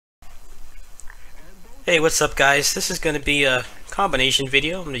Hey, what's up guys? This is going to be a combination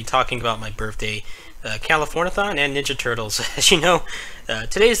video. I'm going to be talking about my birthday, Californithon and Ninja Turtles. As you know,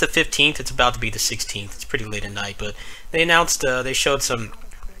 today is the 15th, it's about to be the 16th. It's pretty late at night, but they announced, they showed some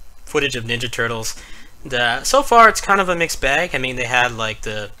footage of Ninja Turtles. And, so far it's kind of a mixed bag. I mean, they had like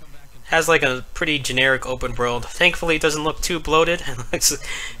has like a pretty generic open world. Thankfully it doesn't look too bloated.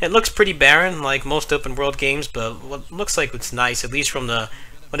 It looks pretty barren like most open world games, but what looks like it's nice, at least from the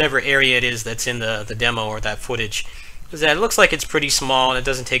whatever area it is that's in the demo or that footage, is that it looks like it's pretty small and it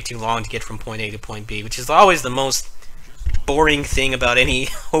doesn't take too long to get from point A to point B, which is always the most boring thing about any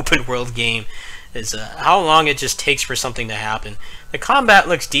open world game, is how long it just takes for something to happen. The combat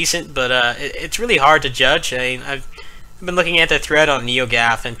looks decent, but it's really hard to judge. I mean, I've been looking at the thread on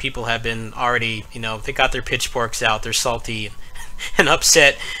NeoGAF, and people have been already, they got their pitchforks out, they're salty and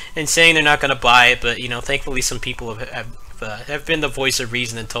upset and saying they're not going to buy it, but thankfully some people have been the voice of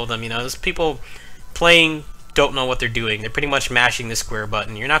reason and told them, those people playing don't know what they're doing. They're pretty much mashing the square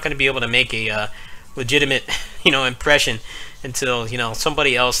button. You're not going to be able to make a legitimate, impression until,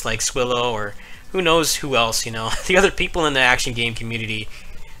 somebody else like Swillow or who knows who else, the other people in the action game community,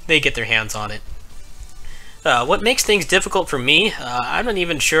 they get their hands on it. What makes things difficult for me, I'm not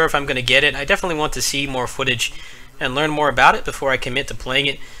even sure if I'm going to get it. I definitely want to see more footage and learn more about it before I commit to playing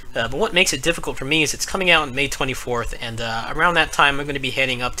it. But what makes it difficult for me is it's coming out on May 24th, and around that time I'm going to be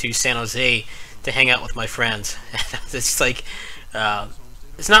heading up to San Jose to hang out with my friends. It's like,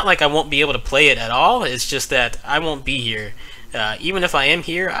 it's not like I won't be able to play it at all, it's just that I won't be here. Even if I am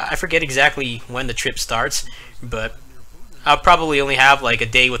here, I forget exactly when the trip starts, but I'll probably only have like a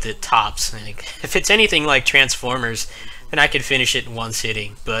day with it tops. Like, if it's anything like Transformers, then I could finish it in one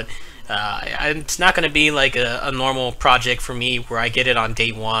sitting, but it's not going to be like a normal project for me where I get it on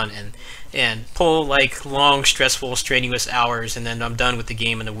day one and pull like long, stressful, strenuous hours, and then I'm done with the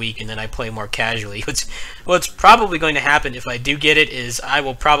game in a week, and then I play more casually. What's probably going to happen if I do get it is I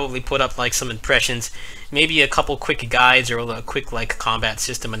will probably put up like some impressions, maybe a couple quick guides or a quick like combat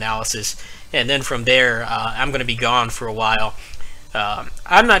system analysis, and then from there I'm going to be gone for a while.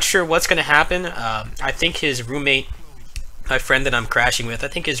 I'm not sure what's going to happen. I think his roommate, my friend that I'm crashing with, I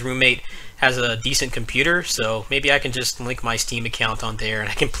think his roommate has a decent computer, so maybe I can just link my Steam account on there and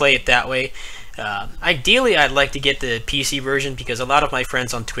I can play it that way. Ideally, I'd like to get the PC version because a lot of my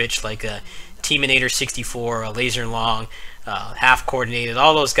friends on Twitch, like Teaminator64, Laser Long, Half Coordinated,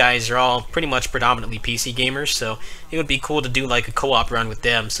 all those guys are all pretty much predominantly PC gamers, so it would be cool to do like a co-op run with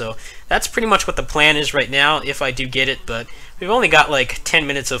them. So that's pretty much what the plan is right now if I do get it, but we've only got like 10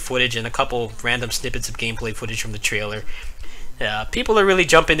 minutes of footage and a couple random snippets of gameplay footage from the trailer. People are really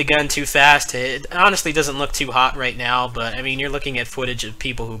jumping the gun too fast. It honestly doesn't look too hot right now, but I mean, you're looking at footage of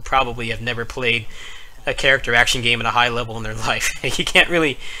people who probably have never played a character action game at a high level in their life. You can't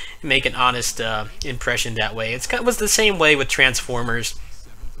really make an honest impression that way. It was the same way with Transformers.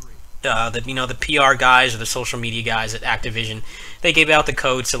 The PR guys or the social media guys at Activision, they gave out the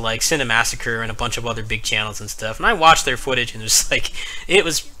codes to like Cinemassacre and a bunch of other big channels and stuff, and I watched their footage and it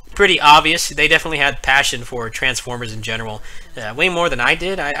was pretty obvious. They definitely had passion for Transformers in general, way more than I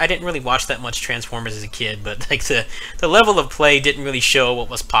did. I didn't really watch that much Transformers as a kid, but like the level of play didn't really show what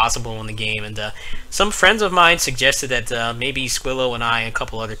was possible in the game. And some friends of mine suggested that maybe Squillow and I and a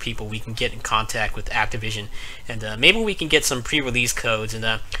couple other people, we can get in contact with Activision, and maybe we can get some pre-release codes, and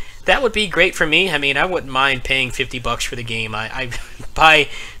that would be great for me. I mean, I wouldn't mind paying $50 for the game. I buy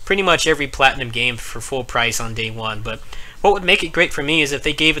pretty much every Platinum game for full price on day one, but what would make it great for me is if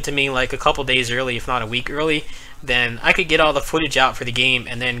they gave it to me like a couple days early, if not a week early, then I could get all the footage out for the game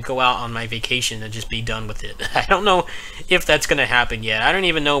and then go out on my vacation and just be done with it. I don't know if that's going to happen yet. I don't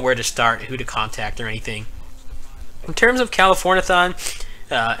even know where to start, who to contact or anything. In terms of Californithon,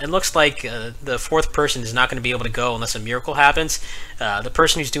 it looks like the fourth person is not going to be able to go unless a miracle happens. The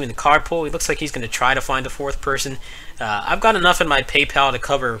person who's doing the card pull, he looks like he's going to try to find a fourth person. I've got enough in my PayPal to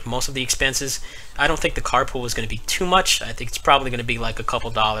cover most of the expenses. I don't think the card pull is going to be too much. I think it's probably going to be like a couple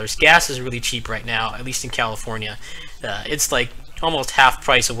dollars. Gas is really cheap right now, at least in California. It's like almost half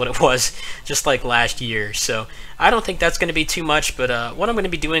price of what it was just like last year. So I don't think that's going to be too much, but what I'm going to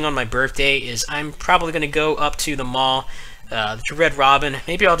be doing on my birthday is I'm probably going to go up to the mall, to Red Robin.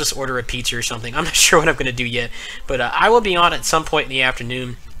 Maybe I'll just order a pizza or something. I'm not sure what I'm going to do yet, but I will be on at some point in the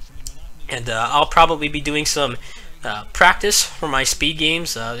afternoon, and I'll probably be doing some practice for my speed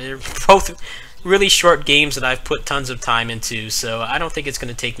games. They're both really short games that I've put tons of time into, so I don't think it's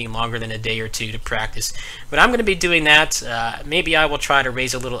going to take me longer than a day or two to practice. But I'm going to be doing that. Maybe I will try to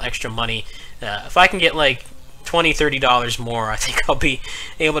raise a little extra money. If I can get like $20–30 more, I think I'll be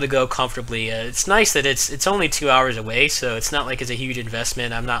able to go comfortably. It's nice that it's only 2 hours away, so it's not like it's a huge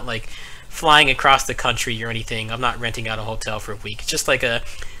investment. I'm not like flying across the country or anything. I'm not renting out a hotel for a week. It's just like a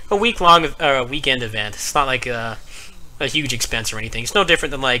week-long weekend event. It's not like a huge expense or anything. It's no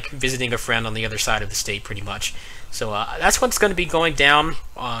different than like visiting a friend on the other side of the state, pretty much. So that's what's going to be going down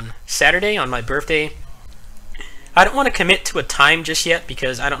on Saturday, on my birthday. I don't want to commit to a time just yet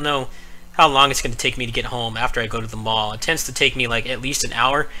because I don't know how long it's going to take me to get home after I go to the mall. It tends to take me like at least an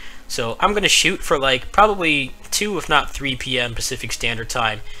hour. So I'm going to shoot for like probably 2 if not 3 p.m. Pacific Standard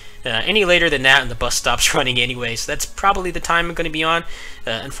Time. Any later than that and the bus stops running anyway, so that's probably the time I'm going to be on.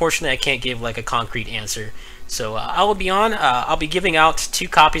 Unfortunately, I can't give like a concrete answer. So I will be on. I'll be giving out 2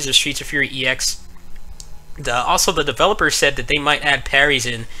 copies of Streets of Fury EX. Also, the developer said that they might add parries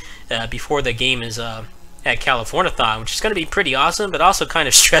in before the game is at Californithon, which is going to be pretty awesome, but also kind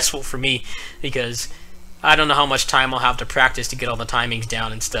of stressful for me because I don't know how much time I'll have to practice to get all the timings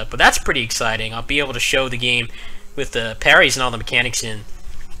down and stuff. But that's pretty exciting. I'll be able to show the game with the parries and all the mechanics in.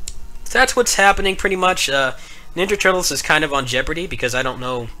 So that's what's happening pretty much. Ninja Turtles is kind of on jeopardy because I don't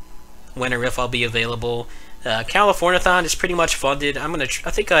know when or if I'll be available. Californithon is pretty much funded. I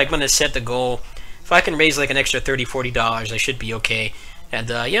think I'm gonna set the goal. If I can raise like an extra $30–40, I should be okay. And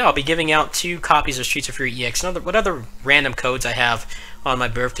yeah, I'll be giving out 2 copies of Streets of Fury EX and what other random codes I have on my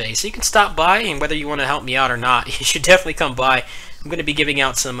birthday. So you can stop by, and whether you want to help me out or not, you should definitely come by. I'm going to be giving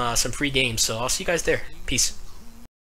out some free games, so I'll see you guys there. Peace.